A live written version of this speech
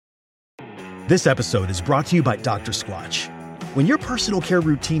This episode is brought to you by Dr. Squatch. When your personal care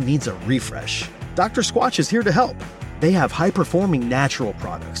routine needs a refresh, Dr. Squatch is here to help. They have high-performing natural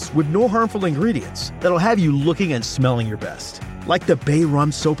products with no harmful ingredients that'll have you looking and smelling your best. Like the Bay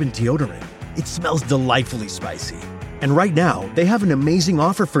Rum Soap and Deodorant. It smells delightfully spicy. And right now, they have an amazing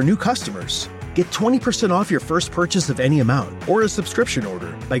offer for new customers. Get 20% off your first purchase of any amount or a subscription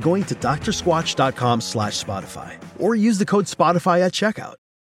order by going to drsquatch.com/Spotify or use the code Spotify at checkout.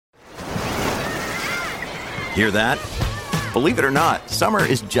 Hear that? Believe it or not, summer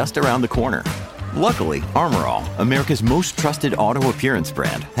is just around the corner. Luckily, Armor All, America's most trusted auto appearance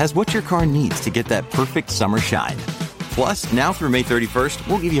brand, has what your car needs to get that perfect summer shine. Plus, now through May 31st,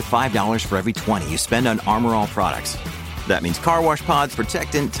 we'll give you $5 for every $20 you spend on Armor All products. That means car wash pods,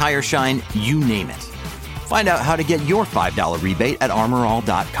 protectant, tire shine, you name it. Find out how to get your $5 rebate at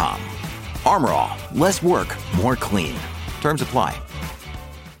armorall.com. Armor All, less work, more clean. Terms apply.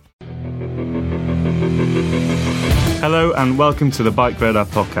 Hello and welcome to the Bike Radar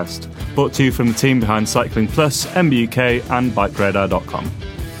podcast, brought to you from the team behind Cycling Plus, MBUK and BikeRadar.com.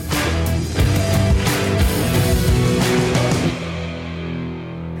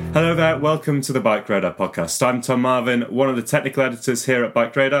 Hello there, welcome to the Bike Radar podcast. I'm Tom Marvin, one of the technical editors here at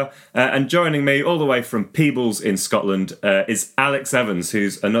Bike Radar, and joining me all the way from Peebles in Scotland is Alex Evans,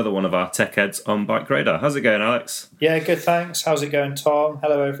 who's another one of our tech heads on Bike Radar. How's it going, Alex? Yeah, good, thanks. How's it going, Tom?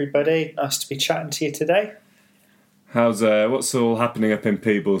 Hello, everybody. Nice to be chatting to you today. What's all happening up in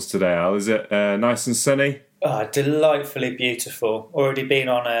Peebles today, Al? Is it nice and sunny? Oh, delightfully beautiful. Already been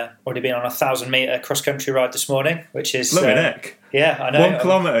on a 1,000-metre cross-country ride this morning, which is... Loving it. Yeah, I know. 1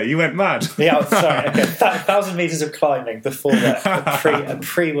 kilometre, you went mad. Yeah, I'm sorry. Okay, 1,000 metres of climbing before that, a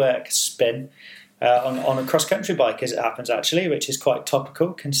pre-work spin on a cross-country bike, as it happens, actually, which is quite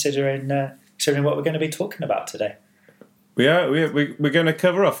topical considering what we're going to be talking about today. We're going to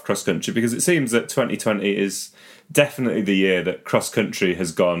cover off cross-country because it seems that 2020 is definitely the year that cross-country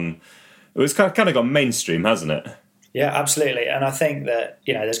has gone... It's kind of gone mainstream, hasn't it? Yeah, absolutely. And I think that,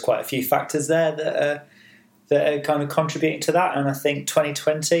 there's quite a few factors there that are kind of contributing to that. And I think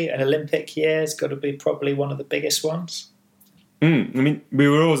 2020, an Olympic year, has got to be probably one of the biggest ones. I mean, we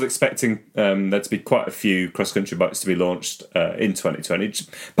were always expecting there to be quite a few cross-country bikes to be launched in 2020,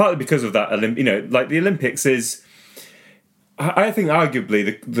 partly because of that. Like the Olympics is... I think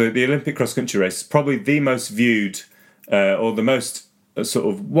arguably the Olympic cross-country race is probably the most viewed or the most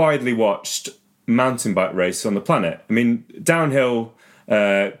sort of widely watched mountain bike race on the planet. I mean, downhill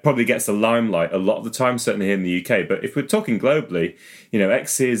probably gets the limelight a lot of the time, certainly here in the UK. But if we're talking globally,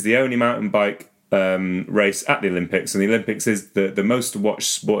 XC is the only mountain bike race at the Olympics, and the Olympics is the most watched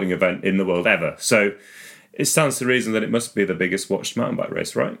sporting event in the world ever. So it stands to reason that it must be the biggest watched mountain bike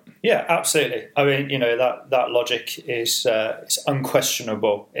race, right? Yeah, absolutely. I mean, that logic is it's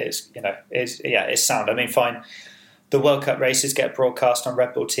unquestionable. It's sound. I mean, fine. The World Cup races get broadcast on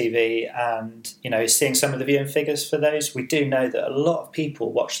Red Bull TV, and seeing some of the viewing figures for those, we do know that a lot of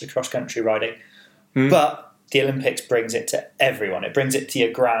people watch the cross-country riding, but the Olympics brings it to everyone. It brings it to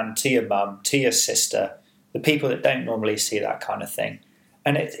your gran, to your mum, to your sister, the people that don't normally see that kind of thing.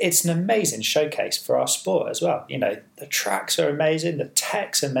 And it's an amazing showcase for our sport as well. The tracks are amazing, the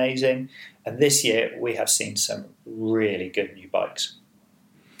tech's amazing, and this year we have seen some really good new bikes.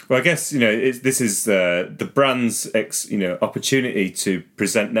 Well, I guess, this is the brand's, opportunity to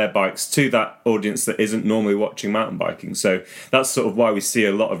present their bikes to that audience that isn't normally watching mountain biking. So that's sort of why we see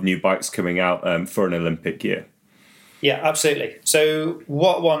a lot of new bikes coming out for an Olympic year. Yeah, absolutely. So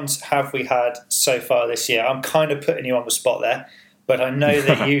what ones have we had so far this year? I'm kind of putting you on the spot there, but I know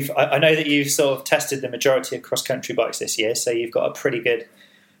that you've sort of tested the majority of cross-country bikes this year, so you've got a pretty good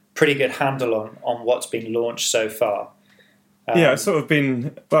handle on what's been launched so far. Yeah, it's sort of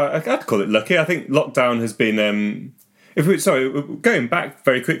been... Well, I'd call it lucky. I think lockdown has been... going back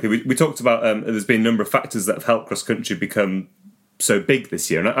very quickly, we talked about there's been a number of factors that have helped cross-country become so big this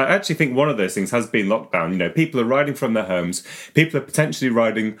year. And I actually think one of those things has been lockdown. People are riding from their homes. People are potentially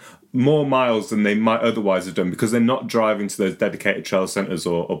riding more miles than they might otherwise have done because they're not driving to those dedicated trail centres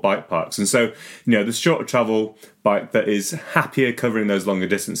or bike parks. And so, the shorter travel bike that is happier covering those longer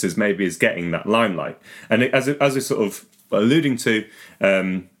distances maybe is getting that limelight. And as we sort of alluding to,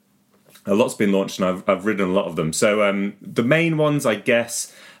 a lot's been launched and I've ridden a lot of them. So the main ones, I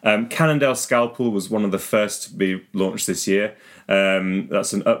guess, Cannondale Scalpel was one of the first to be launched this year.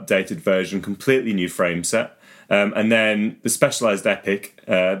 That's an updated version, completely new frame set. And then the Specialized Epic,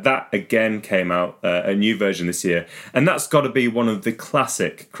 that again came out, a new version this year. And that's got to be one of the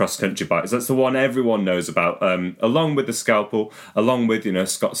classic cross-country bikes. That's the one everyone knows about, along with the Scalpel, along with,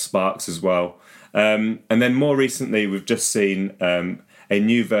 Scott Sparks as well. And then more recently, we've just seen a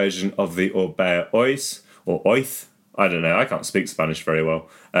new version of the Orbea Ois, or Oith. I don't know, I can't speak Spanish very well.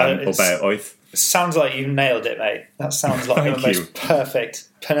 Orbea Oith. Sounds like you nailed it, mate. That sounds like the most perfect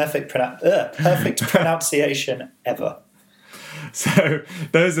pronunciation ever. So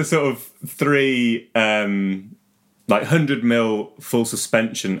those are sort of three like 100mm full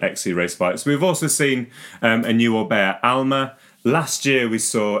suspension XC race bikes. We've also seen a new Orbea Alma. Last year we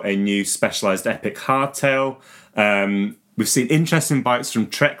saw a new Specialized Epic hardtail. We've seen interesting bikes from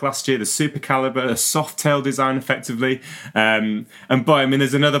Trek last year, the Super Caliber, a soft tail design effectively. And boy, I mean,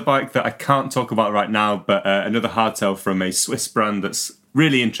 there's another bike that I can't talk about right now, but another hardtail from a Swiss brand that's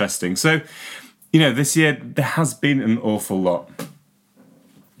really interesting. So, this year there has been an awful lot.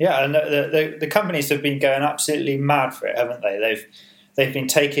 Yeah, and the companies have been going absolutely mad for it, haven't they? They've been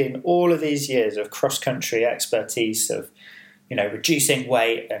taking all of these years of cross-country expertise of, reducing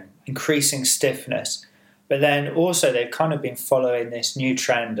weight and increasing stiffness. But then also they've kind of been following this new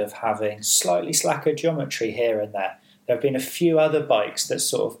trend of having slightly slacker geometry here and there. There have been a few other bikes that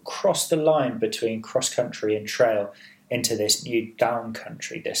sort of cross the line between cross-country and trail into this new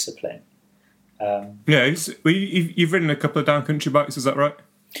down-country discipline. You've ridden a couple of down-country bikes, is that right?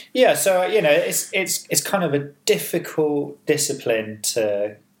 Yeah, so, it's kind of a difficult discipline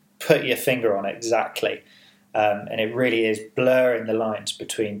to put your finger on exactly. And it really is blurring the lines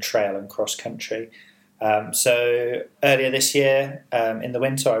between trail and cross-country. So earlier this year, in the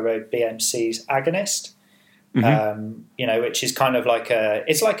winter, I rode BMC's Agonist, which is kind of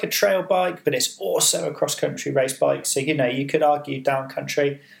it's like a trail bike, but it's also a cross-country race bike. So, you could argue down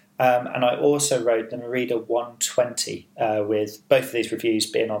country. And I also rode the Merida 120, with both of these reviews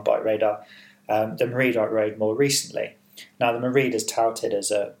being on Bike Radar. The Merida I rode more recently. Now, the Merida is touted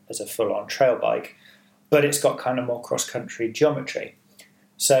as a full-on trail bike, but it's got kind of more cross-country geometry.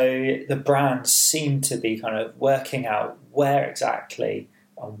 So the brands seem to be kind of working out where exactly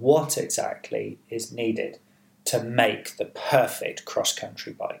and what exactly is needed to make the perfect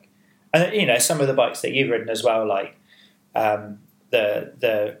cross-country bike. And, some of the bikes that you've ridden as well, like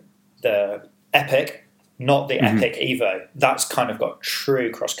the Epic, not the Epic Evo, that's kind of got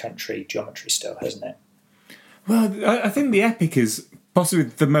true cross-country geometry still, hasn't it? Well, I think the Epic is possibly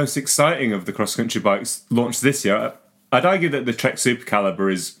the most exciting of the cross-country bikes launched this year. I'd argue that the Trek Super Caliber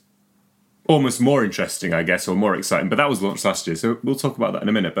is almost more interesting, I guess, or more exciting, but that was launched last year, so we'll talk about that in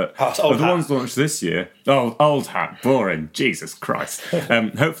a minute. But of the ones launched this year, old hat, boring, Jesus Christ.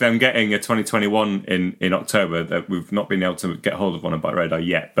 Hopefully I'm getting a 2021 in October. That we've not been able to get hold of one on Bike Radar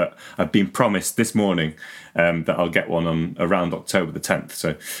yet, but I've been promised this morning that I'll get one on around October the 10th,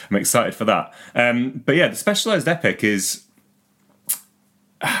 so I'm excited for that. But yeah, the Specialized Epic is...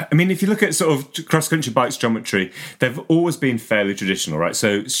 I mean, if you look at sort of cross-country bikes geometry, they've always been fairly traditional, right?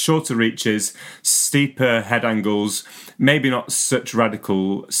 So shorter reaches, steeper head angles, maybe not such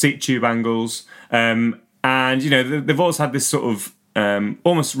radical seat tube angles. And, they've always had this sort of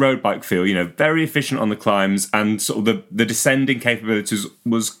almost road bike feel, very efficient on the climbs, and sort of the descending capabilities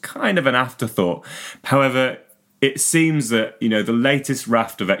was kind of an afterthought. However, it seems that, the latest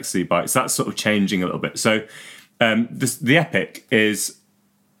raft of XC bikes, that's sort of changing a little bit. So the Epic is...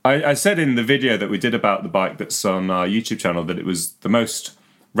 I said in the video that we did about the bike that's on our YouTube channel that it was the most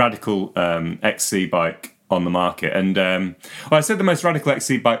radical XC bike on the market. And I said the most radical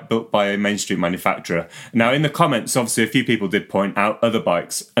XC bike built by a mainstream manufacturer. Now, in the comments, obviously, a few people did point out other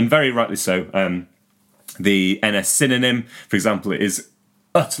bikes, and very rightly so. The NS Synonym, for example, is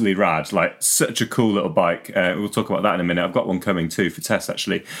utterly rad, like such a cool little bike. We'll talk about that in a minute. I've got one coming too for test,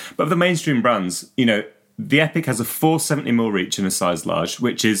 actually. But of the mainstream brands, the Epic has a 470mm reach in a size large,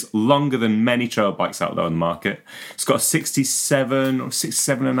 which is longer than many trail bikes out there on the market. It's got a 67 or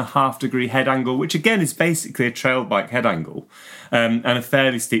 67.5 degree head angle, which again is basically a trail bike head angle, and a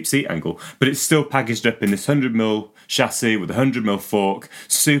fairly steep seat angle, but it's still packaged up in this 100mm chassis with a 100mm fork,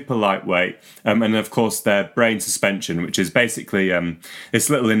 super lightweight, and of course their brain suspension, which is basically this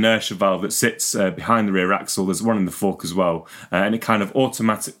little inertia valve that sits behind the rear axle. There's one in the fork as well, and it kind of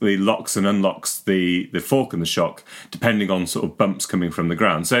automatically locks and unlocks the fork and the shock depending on sort of bumps coming from the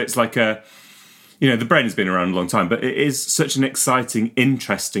ground. So it's like the brain has been around a long time, but it is such an exciting,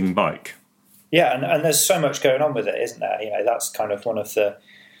 interesting bike. Yeah, and there's so much going on with it, isn't there? That's kind of one of the,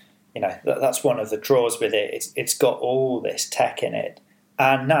 that's one of the draws with it. It's got all this tech in it,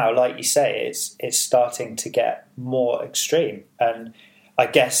 and now, like you say, it's starting to get more extreme. And I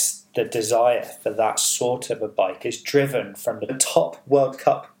guess the desire for that sort of a bike is driven from the top World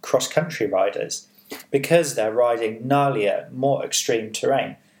Cup cross-country riders, because they're riding gnarlier, more extreme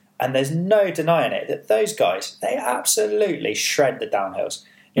terrain. And there's no denying it that those guys, they absolutely shred the downhills.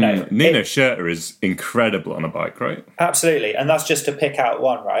 Nino Schurter is incredible on a bike, right? Absolutely, and that's just to pick out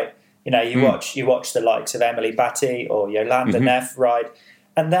one, right? You watch the likes of Emily Batty or Yolanda Neff ride,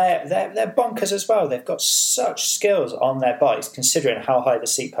 and they're bonkers as well. They've got such skills on their bikes, considering how high the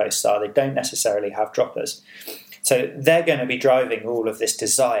seat posts are. They don't necessarily have droppers, so they're going to be driving all of this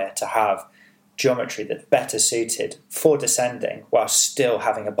desire to have geometry that's better suited for descending, while still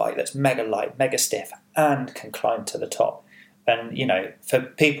having a bike that's mega light, mega stiff, and can climb to the top. And, for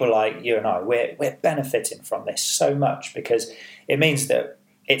people like you and I, we're benefiting from this so much, because it means that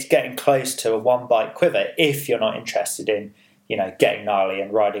it's getting close to a one-bike quiver if you're not interested in, getting gnarly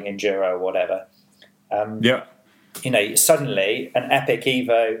and riding enduro or whatever. Suddenly an Epic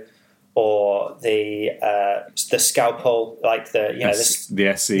Evo or the Scalpel, like the SE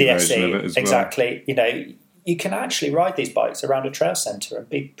version of it as well. Exactly. You can actually ride these bikes around a trail centre and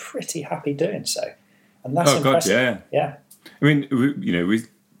be pretty happy doing so. And that's impressive. God, yeah. I mean, with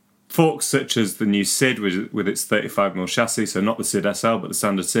forks such as the new SID with its 35mm chassis, so not the SID SL, but the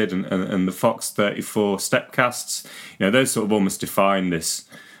standard SID, and the Fox 34 step casts, those sort of almost define this.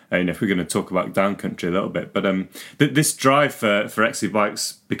 If we're going to talk about downcountry a little bit, but this drive for XC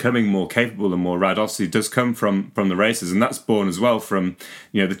bikes becoming more capable and more rad obviously does come from the races, and that's born as well from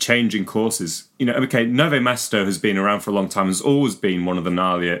the changing courses. Nove Mesto has been around for a long time, has always been one of the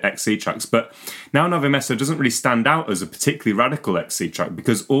gnarlier XC tracks, but now Nove Mesto doesn't really stand out as a particularly radical XC track,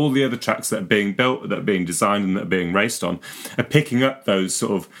 because all the other tracks that are being built, that are being designed, and that are being raced on are picking up those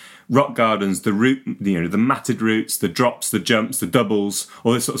sort of rock gardens, the route, the matted routes, the drops, the jumps, the doubles,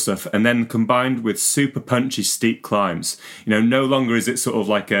 all this sort of stuff, and then combined with super punchy steep climbs. No longer is it sort of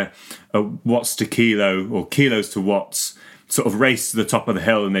like a watts to kilo or kilos to watts sort of race to the top of the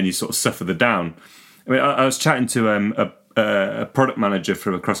hill, and then you sort of suffer the down. I mean, I was chatting to a product manager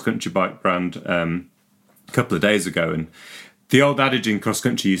for a cross-country bike brand a couple of days ago, and the old adage in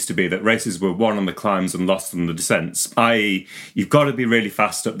cross-country used to be that races were won on the climbs and lost on the descents, i.e. you've got to be really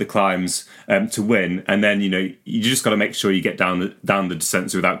fast up the climbs to win, and then, you just got to make sure you get down the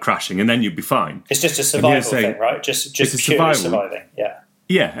descents without crashing, and then you'll be fine. It's just a survival thing, right? Just purely surviving, yeah.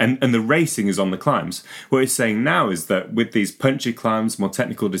 Yeah, and the racing is on the climbs. What he's saying now is that with these punchy climbs, more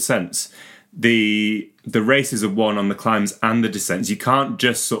technical descents, the races are won on the climbs and the descents. You can't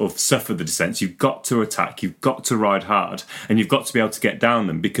just sort of suffer the descents. You've got to attack. You've got to ride hard, and you've got to be able to get down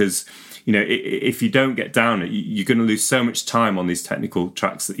them, because if you don't get down it, you're going to lose so much time on these technical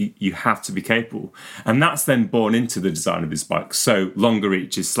tracks that you have to be capable. And that's then born into the design of these bikes. So longer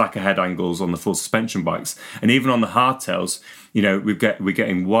reaches, slacker head angles on the full suspension bikes, and even on the hardtails, we're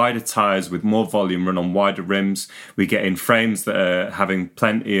getting wider tyres with more volume, run on wider rims. We're getting frames that are having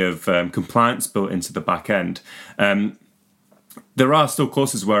plenty of compliance built into the back end. There are still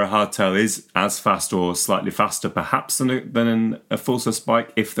courses where a hardtail is as fast or slightly faster, perhaps, than a full sus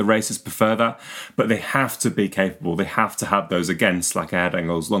bike, if the racers prefer that. But they have to be capable. They have to have those, again, slacker head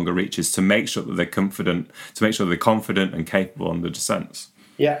angles, longer reaches, to make sure that they're confident, and capable on the descents.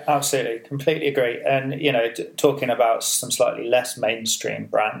 Yeah, absolutely. Completely agree. And, talking about some slightly less mainstream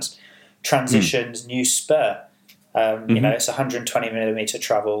brands, Transition's new Spur. It's a 120mm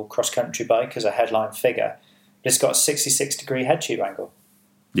travel cross-country bike as a headline figure. But it's got a 66-degree head tube angle.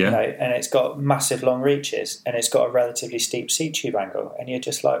 Yeah. And it's got massive long reaches, and it's got a relatively steep seat tube angle. And you're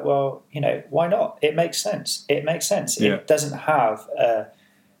just like, well, why not? It makes sense. Yeah. It doesn't have a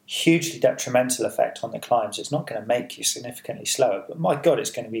hugely detrimental effect on the climbs. It's not going to make you significantly slower, but my God, it's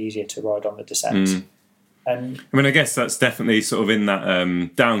going to be easier to ride on the descents. And I guess that's definitely sort of in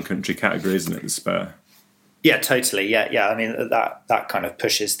that down country category, isn't it, the Spur? Yeah, totally. Yeah. I mean, that kind of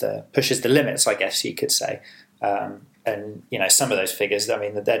pushes the limits, I guess you could say. And some of those figures, I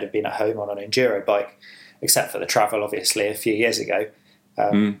mean, they'd have been at home on an enduro bike, except for the travel, obviously, a few years ago,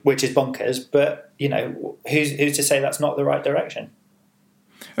 which is bonkers. But who's to say that's not the right direction?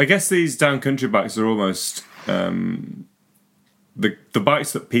 I guess these down country bikes are almost the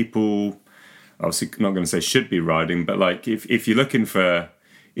bikes that people, obviously not going to say should be riding, but like if you're looking for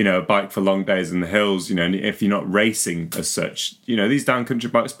a bike for long days in the hills, and if you're not racing as such, these down country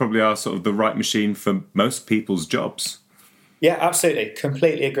bikes probably are sort of the right machine for most people's jobs. Yeah, absolutely,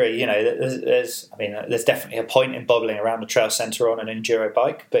 completely agree. There's definitely a point in bobbling around the trail centre on an enduro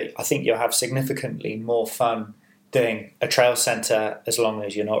bike, but I think you'll have significantly more fun doing a trail centre as long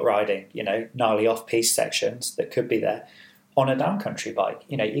as you're not riding, gnarly off-piste sections that could be there on a downcountry bike.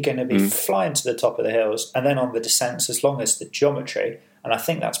 You're going to be flying to the top of the hills, and then on the descents, as long as the geometry, and I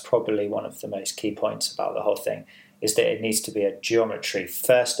think that's probably one of the most key points about the whole thing, is that it needs to be a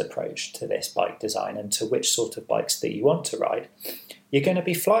geometry-first approach to this bike design and to which sort of bikes that you want to ride. You're going to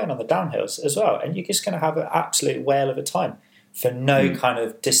be flying on the downhills as well, and you're just going to have an absolute whale of a time. for no kind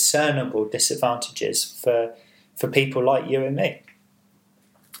of discernible disadvantages for people like you and me.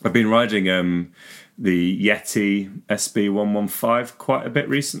 I've been riding the Yeti SB115 quite a bit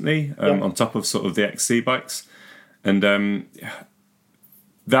recently, on top of sort of the XC bikes, and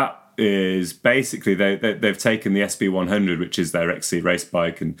that is basically they've taken the SB100, which is their XC race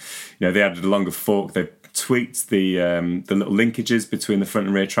bike, and they added a longer fork. They've tweaked the little linkages between the front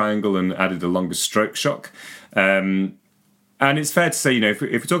and rear triangle and added a longer stroke shock. And it's fair to say, if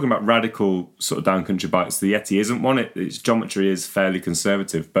we're talking about radical sort of downcountry bikes, the Yeti isn't one. Its geometry is fairly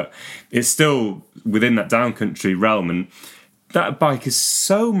conservative, but it's still within that downcountry realm. And that bike is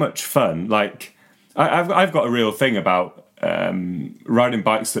so much fun. Like, I've got a real thing about riding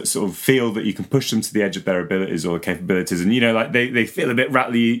bikes that sort of feel that you can push them to the edge of their abilities or capabilities. And, like they feel a bit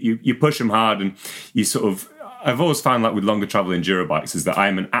rattly. You push them hard and you sort of... I've always found, like, with longer travel enduro bikes, is that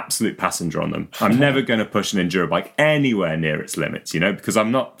I'm an absolute passenger on them. I'm never going to push an enduro bike anywhere near its limits, because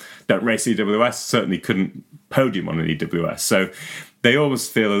don't race EWS, certainly couldn't podium on an EWS. So they always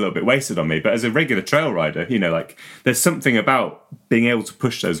feel a little bit wasted on me. But as a regular trail rider, there's something about being able to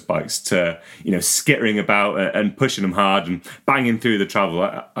push those bikes to, skittering about and pushing them hard and banging through the travel.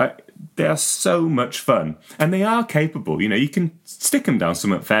 They are so much fun, and they are capable. You can stick them down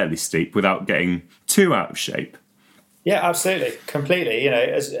somewhat fairly steep without getting too out of shape. Yeah, absolutely, completely.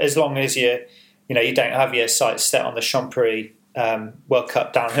 As long as you don't have your sights set on the Champery World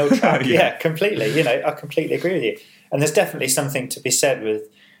Cup downhill track. Yeah, completely. I completely agree with you. And there's definitely something to be said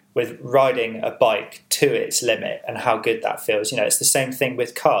with riding a bike to its limit and how good that feels. It's the same thing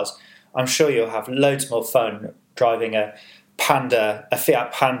with cars. I'm sure you'll have loads more fun driving a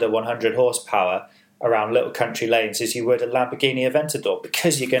Fiat Panda 100 horsepower around little country lanes as you would a Lamborghini Aventador,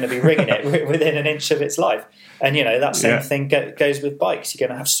 because you're going to be ringing it within an inch of its life. And that same thing goes with bikes. You're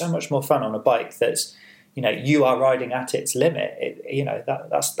going to have so much more fun on a bike that's you are riding at its limit.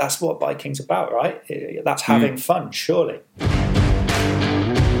 That's what biking's about, right? That's having fun, surely.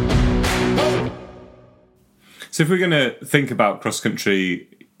 So if we're going to think about cross country,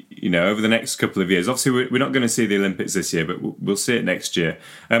 over the next couple of years, obviously we're not going to see the Olympics this year, but we'll see it next year.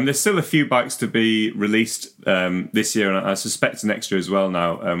 There's still a few bikes to be released this year, and I suspect next year as well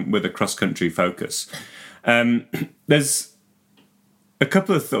now, with a cross-country focus. There's a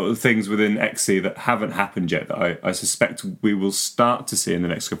couple of things within XC that haven't happened yet that I suspect we will start to see in the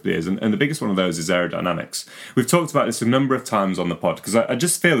next couple of years, and the biggest one of those is aerodynamics. We've talked about this a number of times on the pod, because I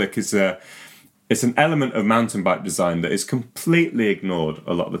just feel like it's an element of mountain bike design that is completely ignored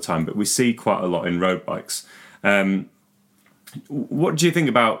a lot of the time, but we see quite a lot in road bikes. What do you think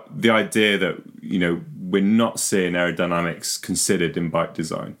about the idea that, we're not seeing aerodynamics considered in bike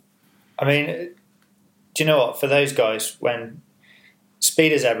design? I mean, do you know what? For those guys, when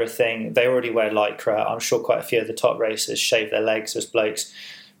speed is everything, they already wear Lycra. I'm sure quite a few of the top racers shave their legs as blokes.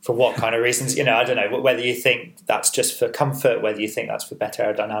 For what kind of reasons? I don't know, whether you think that's just for comfort, whether you think that's for better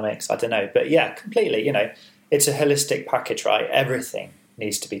aerodynamics, I don't know. But yeah, completely, it's a holistic package, right? Everything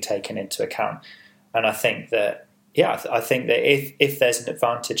needs to be taken into account. And I think that, if there's an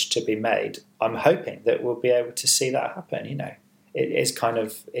advantage to be made, I'm hoping that we'll be able to see that happen.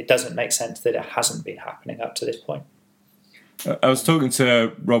 It doesn't make sense that it hasn't been happening up to this point. I was talking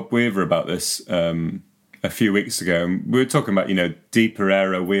to Rob Weaver about this a few weeks ago, and we were talking about deeper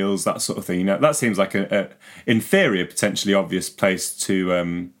aero wheels, that sort of thing. That seems like in theory a potentially obvious place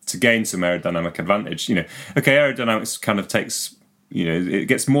to gain some aerodynamic advantage. Aerodynamics kind of takes, it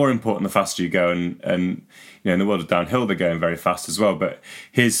gets more important the faster you go, and in the world of downhill they're going very fast as well. But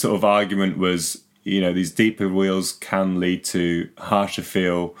his sort of argument was, these deeper wheels can lead to harsher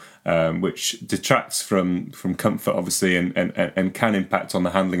feel, which detracts from comfort, obviously, and can impact on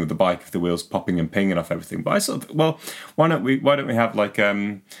the handling of the bike if the wheel's popping and pinging off everything. But I sort of, why don't we have like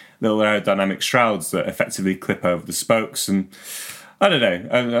little aerodynamic shrouds that effectively clip over the spokes? And I don't know,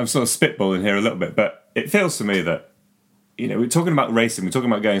 I'm sort of spitballing here a little bit, but it feels to me that we're talking about racing, we're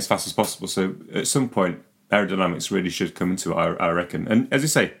talking about going as fast as possible. So at some point, aerodynamics really should come into it, I reckon. And as you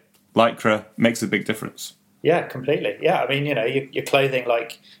say, Lycra makes a big difference. Yeah, completely. Yeah, I mean, your clothing,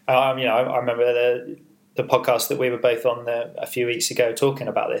 like, I remember the podcast that we were both on a few weeks ago talking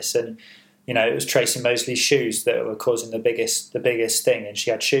about this, and it was Tracy Mosley's shoes that were causing the biggest thing, and she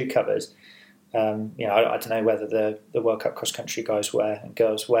had shoe covers. I don't know whether the World Cup cross country guys and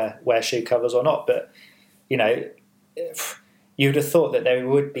girls wear shoe covers or not, but you'd have thought that they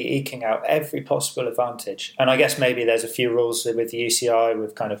would be eking out every possible advantage. And I guess maybe there's a few rules with the UCI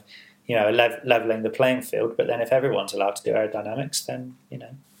with kind of, leveling the playing field. But then if everyone's allowed to do aerodynamics, then,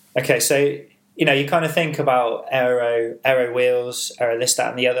 Okay, so, you kind of think about aero wheels, aero this, that,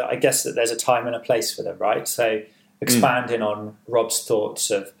 and the other. I guess that there's a time and a place for them, right? So expanding on Rob's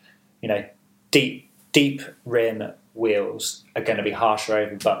thoughts of, deep rim wheels are going to be harsher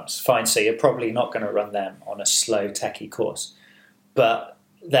over bumps. Fine, so you're probably not going to run them on a slow, techie course. But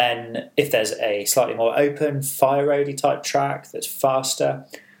then if there's a slightly more open, fire roady type track that's faster,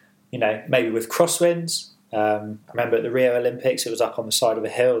 maybe with crosswinds. I remember at the Rio Olympics, it was up on the side of a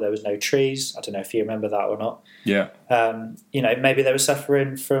hill. There was no trees. I don't know if you remember that or not. Yeah. Maybe they were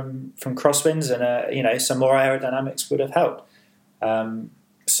suffering from crosswinds, and some more aerodynamics would have helped.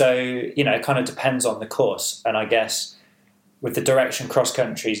 So it kind of depends on the course. And I guess with the direction cross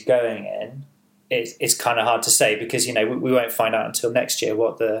country's going in, it's kind of hard to say because we won't find out until next year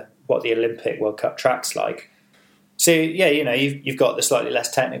what the Olympic World Cup track's like. So yeah, you've got the slightly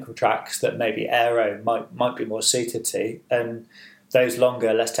less technical tracks that maybe aero might be more suited to, and those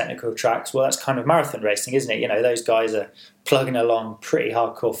longer, less technical tracks. Well, that's kind of marathon racing, isn't it? Those guys are plugging along pretty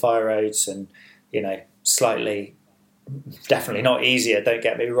hardcore fire roads, and slightly, definitely not easier. Don't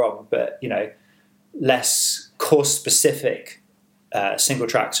get me wrong, but less course specific single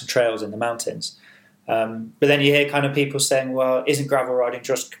tracks and trails in the mountains. But then you hear kind of people saying, well, isn't gravel riding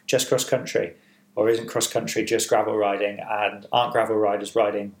just cross country? Or isn't cross country just gravel riding? And aren't gravel riders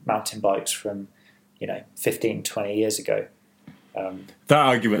riding mountain bikes from, 15, 20 years ago? That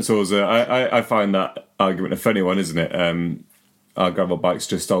argument's always I find that argument a funny one, isn't it? Are gravel bikes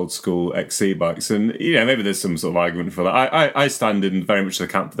just old school XC bikes? And maybe there's some sort of argument for that. I stand in very much the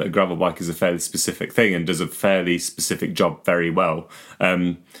camp that a gravel bike is a fairly specific thing and does a fairly specific job very well.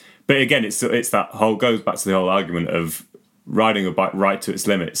 But again, it's that whole goes back to the whole argument of riding a bike right to its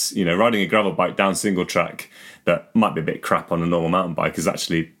limits. Riding a gravel bike down single track that might be a bit crap on a normal mountain bike is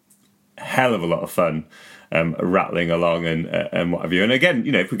actually a hell of a lot of fun, rattling along and what have you. And again,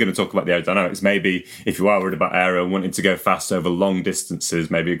 if we're going to talk about the aerodynamics, maybe if you are worried about aero and wanting to go fast over long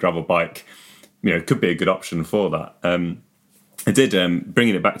distances, maybe a gravel bike, could be a good option for that. I did,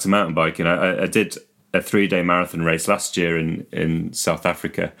 bringing it back to mountain biking, I did a 3-day marathon race last year in South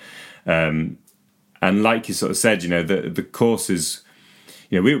Africa. And like you sort of said, the courses,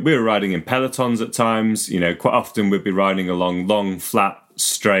 we were riding in pelotons at times. Quite often we'd be riding along long, flat,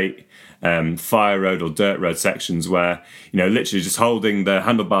 straight, fire road or dirt road sections where, literally just holding the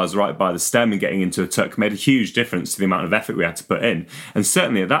handlebars right by the stem and getting into a tuck made a huge difference to the amount of effort we had to put in. And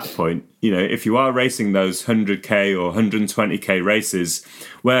certainly at that point, if you are racing those 100k or 120k races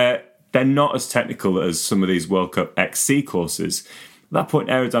where they're not as technical as some of these World Cup XC courses, at that point,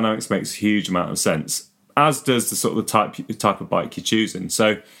 aerodynamics makes a huge amount of sense, as does the sort of the type of bike you're choosing.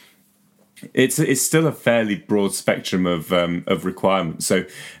 So it's still a fairly broad spectrum of requirements. So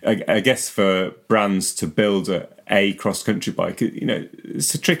I guess for brands to build a cross country bike,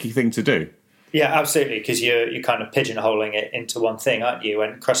 it's a tricky thing to do. Yeah, absolutely, because you're kind of pigeonholing it into one thing, aren't you?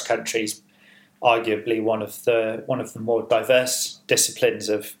 And cross country's arguably one of the more diverse disciplines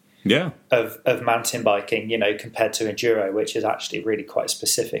of mountain biking, compared to enduro, which is actually really quite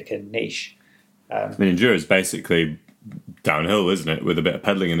specific and niche. Enduro is basically downhill, isn't it, with a bit of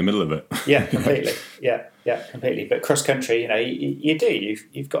pedaling in the middle of it? Yeah, completely. Yeah, completely. But cross country,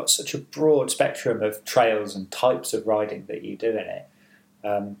 you've got such a broad spectrum of trails and types of riding that you do in it.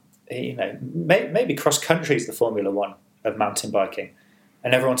 Maybe cross country is the Formula One of mountain biking.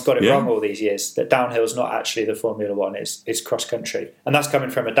 And everyone's got it wrong all these years, that downhill is not actually the Formula One, it's cross-country. And that's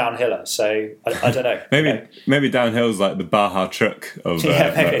coming from a downhiller, so I don't know. maybe downhill's like the Baja truck of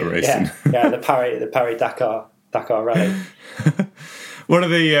motor racing. Yeah, the Paris-Dakar Rally. One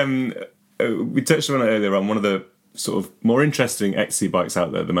of the, we touched on it earlier on, one of the sort of more interesting XC bikes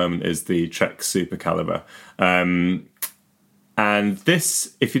out there at the moment is the Trek Super Caliber. And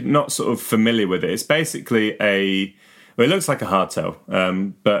this, if you're not sort of familiar with it, it's basically it looks like a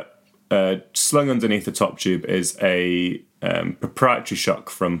hardtail, but slung underneath the top tube is a proprietary shock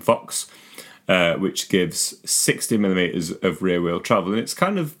from Fox, which gives 60 millimeters of rear wheel travel. And it's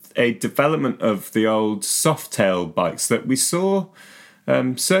kind of a development of the old Softail bikes that we saw,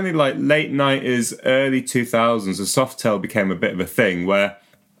 certainly like late 90s, early 2000s. A Softail became a bit of a thing where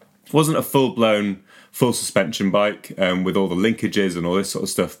it wasn't a full-blown full suspension bike with all the linkages and all this sort of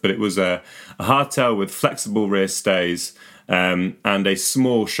stuff, but it was a hardtail with flexible rear stays and a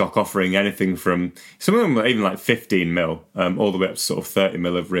small shock offering anything from, some of them were even like 15 mil, all the way up to sort of 30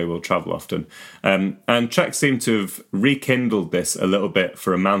 mil of rear wheel travel often. And Trek seemed to have rekindled this a little bit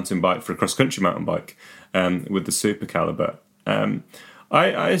for a mountain bike, for a cross-country mountain bike with the Super Caliber.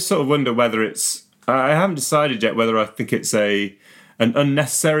 I sort of wonder whether I haven't decided yet whether I think it's an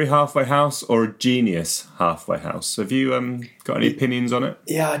unnecessary halfway house or a genius halfway house. Have you got any opinions on it?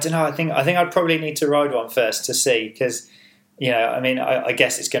 Yeah, I don't know. I think I'd probably need to ride one first to see, because I mean, I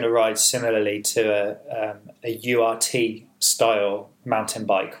guess it's going to ride similarly to a URT style mountain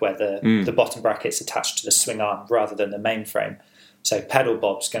bike where the bottom bracket's attached to the swing arm rather than the mainframe. So pedal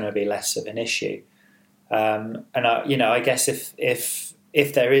bob's going to be less of an issue. And I guess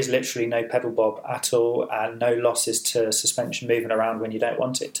if there is literally no pedal bob at all and no losses to suspension moving around when you don't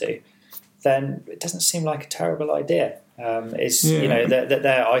want it to, then it doesn't seem like a terrible idea. Their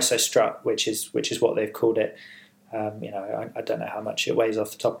ISO strut, which is what they've called it. I don't know how much it weighs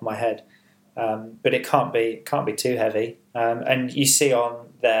off the top of my head, but it can't be too heavy. And you see on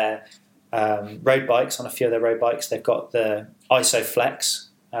their road bikes, on a few of their road bikes, they've got the ISO Flex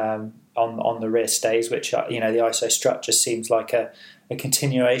on the rear stays, which the ISO strut just seems like a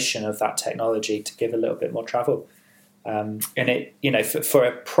continuation of that technology to give a little bit more travel. And it, for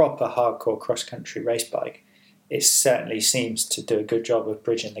a proper hardcore cross country race bike, it certainly seems to do a good job of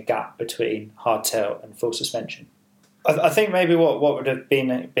bridging the gap between hardtail and full suspension. I think maybe what would have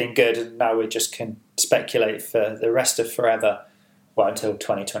been good, and now we just can speculate for the rest of forever, well, until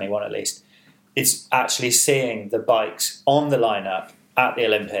 2021 at least, is actually seeing the bikes on the lineup at the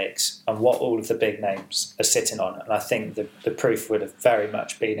Olympics and what all of the big names are sitting on. And I think the proof would have very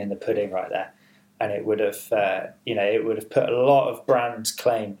much been in the pudding right there. And it would have, it would have put a lot of brand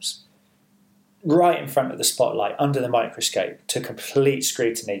claims right in front of the spotlight, under the microscope, to complete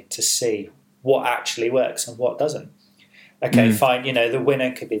scrutiny to see what actually works and what doesn't. Okay, fine, the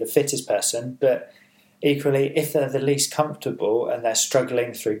winner could be the fittest person, but equally, if they're the least comfortable and they're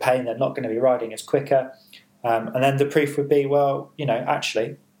struggling through pain, they're not going to be riding as quicker. And then the proof would be, well,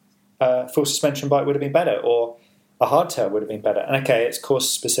 actually, a full suspension bike would have been better, or a hardtail would have been better. And okay, it's course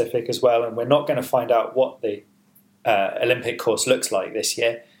specific as well, and we're not going to find out what the Olympic course looks like this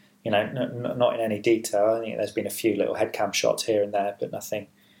year. Not in any detail. I think there's been a few little headcam shots here and there, but nothing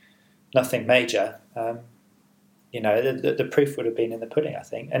major. The proof would have been in the pudding, I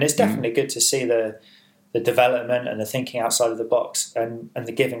think. And it's definitely good to see the development and the thinking outside of the box and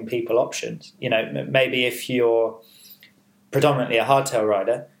the giving people options. Maybe if you're predominantly a hardtail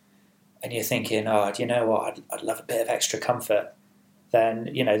rider and you're thinking, do you know what, I'd love a bit of extra comfort, then,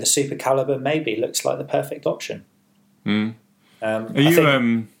 the Super Caliber maybe looks like the perfect option. I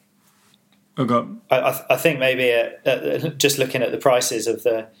think maybe just looking at the prices of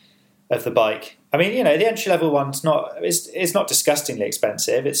the bike, I mean, the entry level one's it's not disgustingly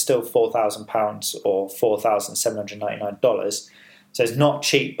expensive. It's still £4,000 or $4,799. So it's not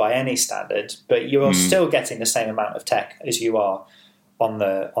cheap by any standard, but you're still getting the same amount of tech as you are on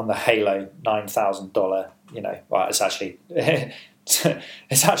the Halo $9,000. Well, it's actually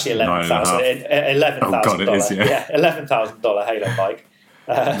 $11,000. Oh God, it is, yeah. $11,000 Halo bike.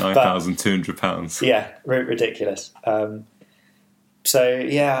 £9,200. Yeah, ridiculous. So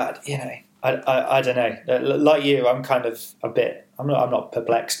yeah, I don't know. Like you, I'm kind of I'm not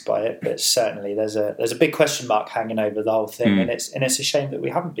perplexed by it, but certainly there's a big question mark hanging over the whole thing, and it's a shame that we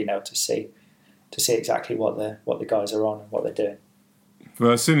haven't been able to see exactly what the guys are on and what they're doing.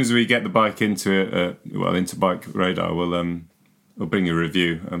 Well, as soon as we get the bike into Bike Radar, we'll bring you a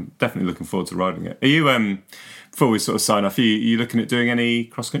review. I'm definitely looking forward to riding it. Are you? Before we sort of sign off, are you looking at doing any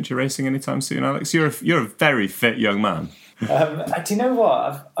cross country racing anytime soon, Alex? You're a very fit young man. Do you know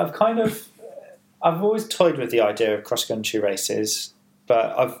what? I've always toyed with the idea of cross country races,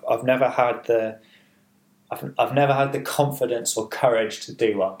 but I've never had the confidence or courage to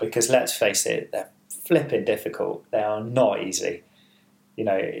do one, because let's face it, they're flipping difficult. They are not easy.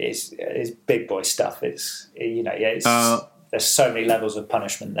 It's big boy stuff. There's so many levels of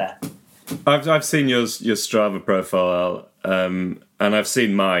punishment there. I've seen your Strava profile, and I've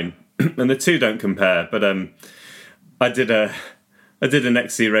seen mine, and the two don't compare. But I did an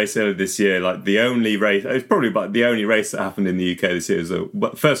XC race earlier this year. Like the only race, it was probably about the only race that happened in the UK this year. It was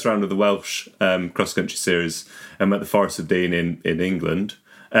the first round of the Welsh cross country series at the Forest of Dean in England.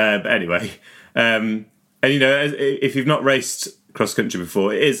 But anyway, and if you've not raced cross country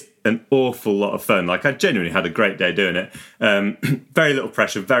before, it is an awful lot of fun. Like, I genuinely had a great day doing it. Very little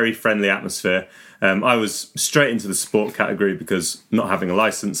pressure, very friendly atmosphere. I was straight into the sport category because not having a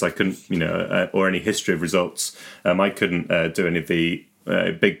license, I couldn't, or any history of results, I couldn't do any of the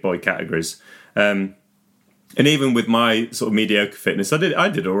big boy categories. And even with my sort of mediocre fitness, I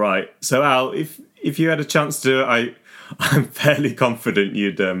did all right. So Al, if you had a chance to do it, I'm fairly confident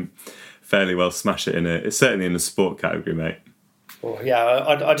you'd fairly well smash it certainly in the sport category, mate. Well, yeah,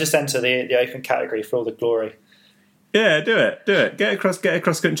 I'd just enter the open category for all the glory. Yeah, do it. Get a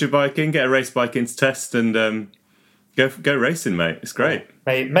cross country bike in, get a race bike in to test, and go racing, mate. It's great.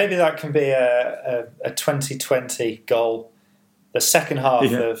 Maybe that can be a 2020 goal. The second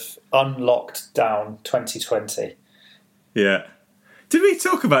half of Unlocked Down 2020. Yeah. Did we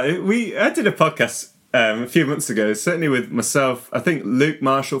talk about it? I did a podcast a few months ago, certainly with myself. I think Luke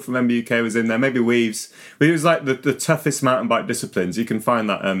Marshall from MB UK was in there, maybe Weaves. But it was like the toughest mountain bike disciplines. You can find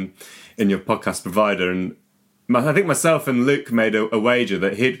that in your podcast provider. And I think myself and Luke made a wager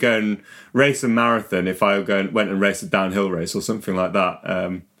that he'd go and race a marathon if I went and raced a downhill race or something like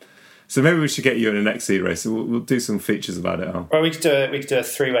that. So maybe we should get you in an XC race. We'll do some features about it. Well, we could do a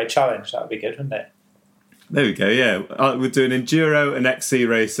 3-way challenge. That would be good, wouldn't it? There we go, yeah. We'll do an enduro, an XC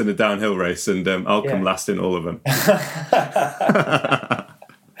race and a downhill race, and I'll come last in all of them.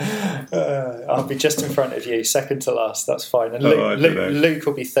 I'll be just in front of you, second to last. That's fine. And Luke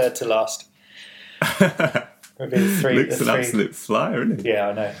will be third to last. Luke's an absolute flyer, isn't he? Yeah,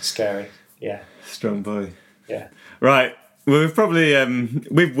 I know. Scary. Yeah. Strong boy. Yeah. Right. Well, we've probably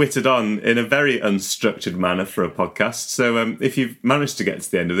we've whittled on in a very unstructured manner for a podcast. So if you've managed to get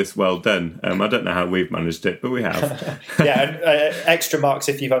to the end of this, well done. I don't know how we've managed it, but we have. Yeah, and extra marks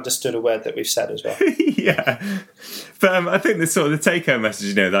if you've understood a word that we've said as well. Yeah, but I think the sort of the take-home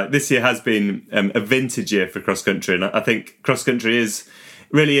message, that this year has been a vintage year for cross country, and I think cross country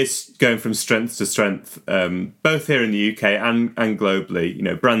really is going from strength to strength, both here in the UK and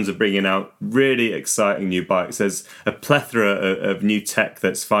globally. Brands are bringing out really exciting new bikes. There's a plethora of new tech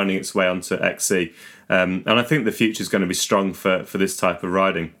that's finding its way onto XC. And I think the future is going to be strong for this type of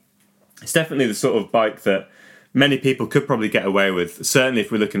riding. It's definitely the sort of bike that many people could probably get away with. Certainly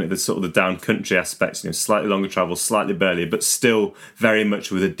if we're looking at the sort of the down country aspects, slightly longer travel, slightly burlier, but still very much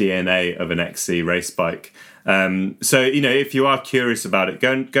with the DNA of an XC race bike. So if you are curious about it,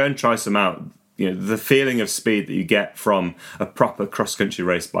 go and try some out. The feeling of speed that you get from a proper cross-country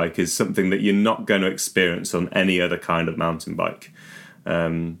race bike is something that you're not going to experience on any other kind of mountain bike.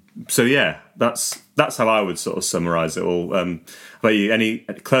 So yeah, that's how I would sort of summarise it all. About you, any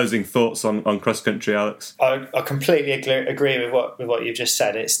closing thoughts on cross-country, Alex? I completely agree with what you've just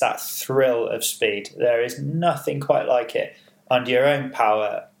said. It's that thrill of speed. There is nothing quite like it. Under your own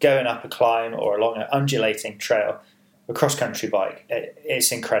power, going up a climb or along an undulating trail, a cross-country bike,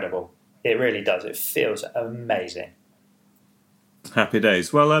 it's incredible. It really does. It feels amazing. Happy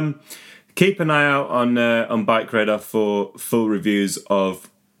days. Well, keep an eye out on Bike Radar for full reviews of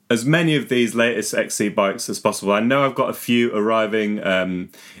as many of these latest XC bikes as possible. I know I've got a few arriving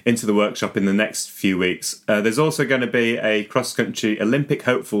into the workshop in the next few weeks. There's also going to be a cross-country Olympic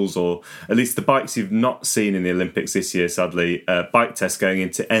hopefuls, or at least the bikes you've not seen in the Olympics this year, sadly, bike test going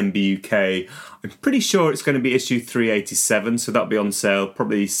into MB UK. I'm pretty sure it's going to be issue 387, so that'll be on sale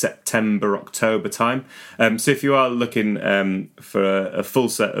probably September, October time. So if you are looking for a full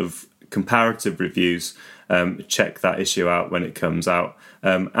set of comparative reviews, check that issue out when it comes out.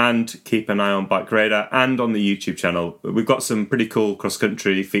 And keep an eye on Bike Radar and on the YouTube channel. We've got some pretty cool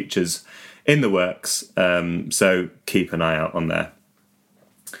cross-country features in the works, so keep an eye out on there.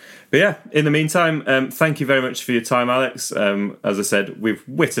 But yeah, in the meantime, thank you very much for your time, Alex. As I said, we've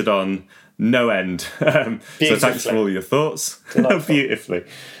whittled on no end. So thanks for all your thoughts. Beautifully.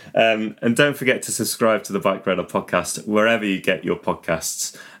 And don't forget to subscribe to the Bike Radar podcast wherever you get your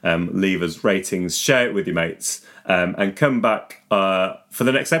podcasts. Leave us ratings, share it with your mates, and come back for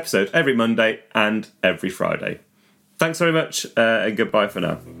the next episode every Monday and every Friday. Thanks very much, and goodbye for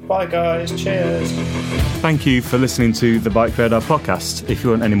now. Bye guys, cheers. Thank you for listening to the Bike Radar podcast. If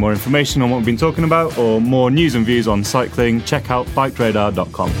you want any more information on what we've been talking about or more news and views on cycling, check out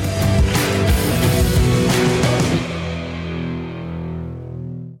bikeradar.com.